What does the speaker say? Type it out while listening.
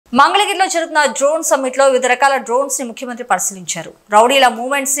మంగళగిరిలో జరుగుతున్న drone summit లో వివిధ రకాల డ్రోన్స్ ని ముఖ్యమంత్రి పరిశీలించారు. రౌడీల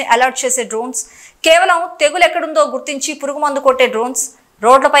మూవ్మెంట్స్ ని అలర్ట్ చేసే డ్రోన్స్, కేవలం తెగులు ఎక్కడుందో గుర్తించి పురుగుమందు కొట్టే డ్రోన్స్,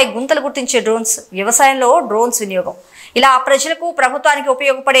 రోడ్లపై గుంతలు గుర్తించే డ్రోన్స్, వ్యవసాయంలో డ్రోన్స్ వినియోగం, ఇలా ప్రజలకు ప్రభుత్వానికి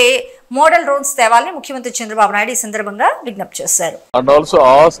ఉపయోగపడే మోడల్ డ్రోన్స్ తేవాలని ముఖ్యమంత్రి చంద్రబాబు నాయుడు ఈ సందర్భంగా విజ్ఞప్తి చేశారు. And also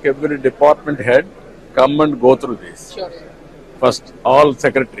ask every department head come and go through this. First, all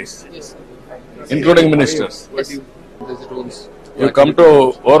secretaries, including ministers. You come to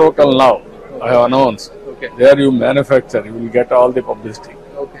Oracle now. I have announced. There you manufacture. You will get all the publicity.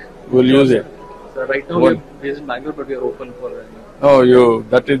 You will use it. So right now we are based in Bangalore, but we are open for. No,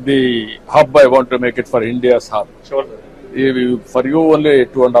 that is the hub. I want to make it for India's hub. Sure. For you only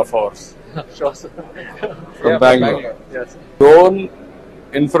 2.5 hours. Sure, sir. From Bangalore. Yes. Drone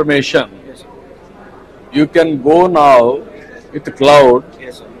information. Yes, sir. You can go now with cloud.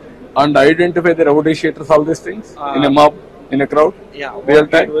 Yes, sir. And identify the rowdy shooters, all these things in a mob, in a crowd. Yeah. Real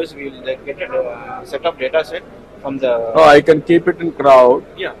time. What we do is we will get a set of data set from the. No, I can keep it in crowd.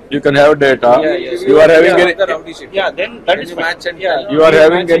 Yeah. You can have data. Yeah, yes. You are having any. Yeah, then that is match and yeah. You are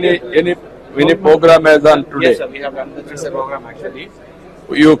having any program as on today. Yes, sir. We have done this program actually.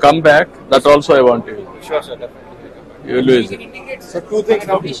 You come back. That also I want to. Sure, sir. Definitely. You will use it. So two things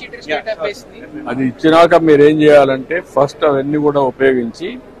now. అది ఇచ్చినాక మీరు ఏం చేయాలంటే first అవన్నీ కూడా ఉపయోగించి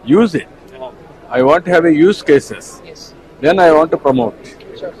use it. I want to have a use cases. Yes. Then I want to promote.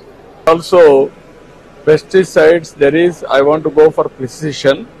 Sure. Also, pesticides, I want to go for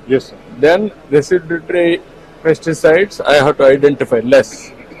precision. Yes, sir. Then residuary pesticides, I have to identify less.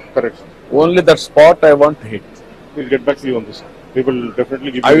 Correct. Only that spot I want to hit. We'll get back to you on this. We will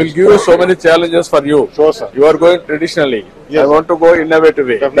definitely give you. I will give you so many challenges for you. Sure, sir. You are going traditionally. Yes. I want to go innovative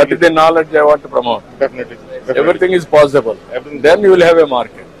way. Definitely. That is the knowledge I want to promote. Definitely. Everything is possible. Everything. Then you will have a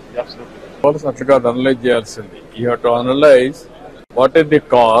market. Absolutely. అట్లా analyse చేయాల్సింది. You have to analyze what is the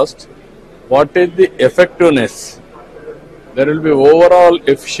cost, what is the effectiveness. There will be overall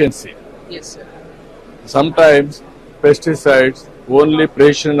efficiency. Yes, sir. Sometimes pesticides, only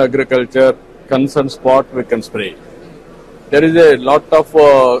precision agriculture, concern spot we can spray. There is a lot of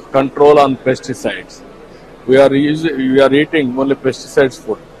control on pesticides. We are eating only pesticides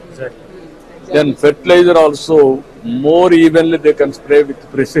food. Exactly. Then fertilizer also more evenly they can spray with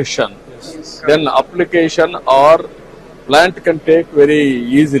precision. Yes. Then application or plant can take very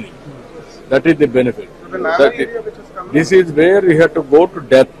easily. That is the benefit. This is where we have to go to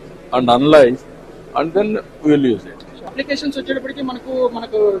depth and analyze, and then we will use it. Applications వచ్చేటప్పటికి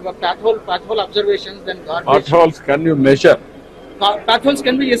మనకు pathole observations, then garbage. Potholes can you measure? Patholes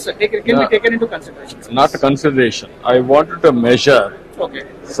can be, yes sir, can be taken into consideration. Not consideration. I wanted to measure Okay.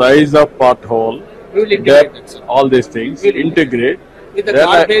 size of pothole, We will integrate depth, that, sir. all these things. We will Integrate. With the Then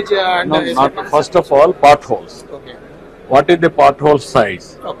garbage and no, the not first of all potholes. Okay. What is the pothole size?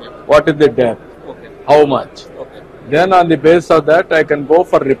 Okay. What is the depth? Okay. How much? Okay. Then on the basis of that, I can go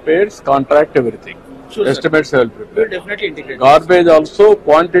for repairs, contract everything. Sure, sir. Estimates I will We will prepare. definitely integrate. Garbage also,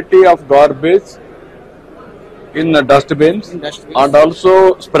 quantity of garbage in the dustbins In dustbins. and also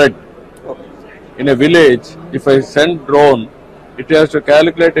spread. Okay. In a village, if I send drone, it has to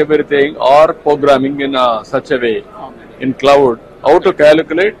calculate everything or programming in such a way in cloud, how to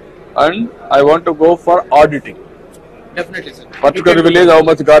calculate, and I want to go for auditing. Definitely, sir. Particular village, how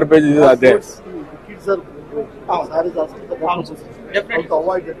much garbage is there. Kids are Sir is asking the government how Definitely. to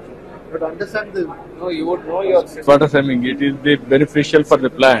avoid it. But understand the No, you would know your. What I'm saying, it is the beneficial for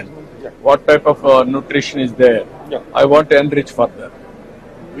the plant. What type of nutrition is there? Yeah. I want to enrich further.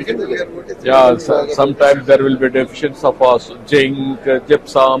 we can clear what is Sometimes there will be deficiency of zinc,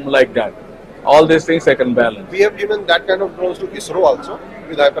 gypsum, like that. All these things I can balance. We have given that kind of drones to ISRO also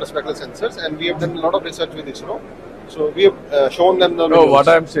with hyperspectral sensors, and we have done a lot of research with ISRO. So we have shown them the. No, what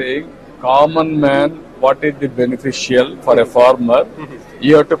I'm saying, common man, what is the beneficial for a farmer?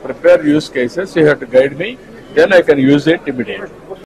 You have to prepare use cases, you have to guide me, then I can use it immediately.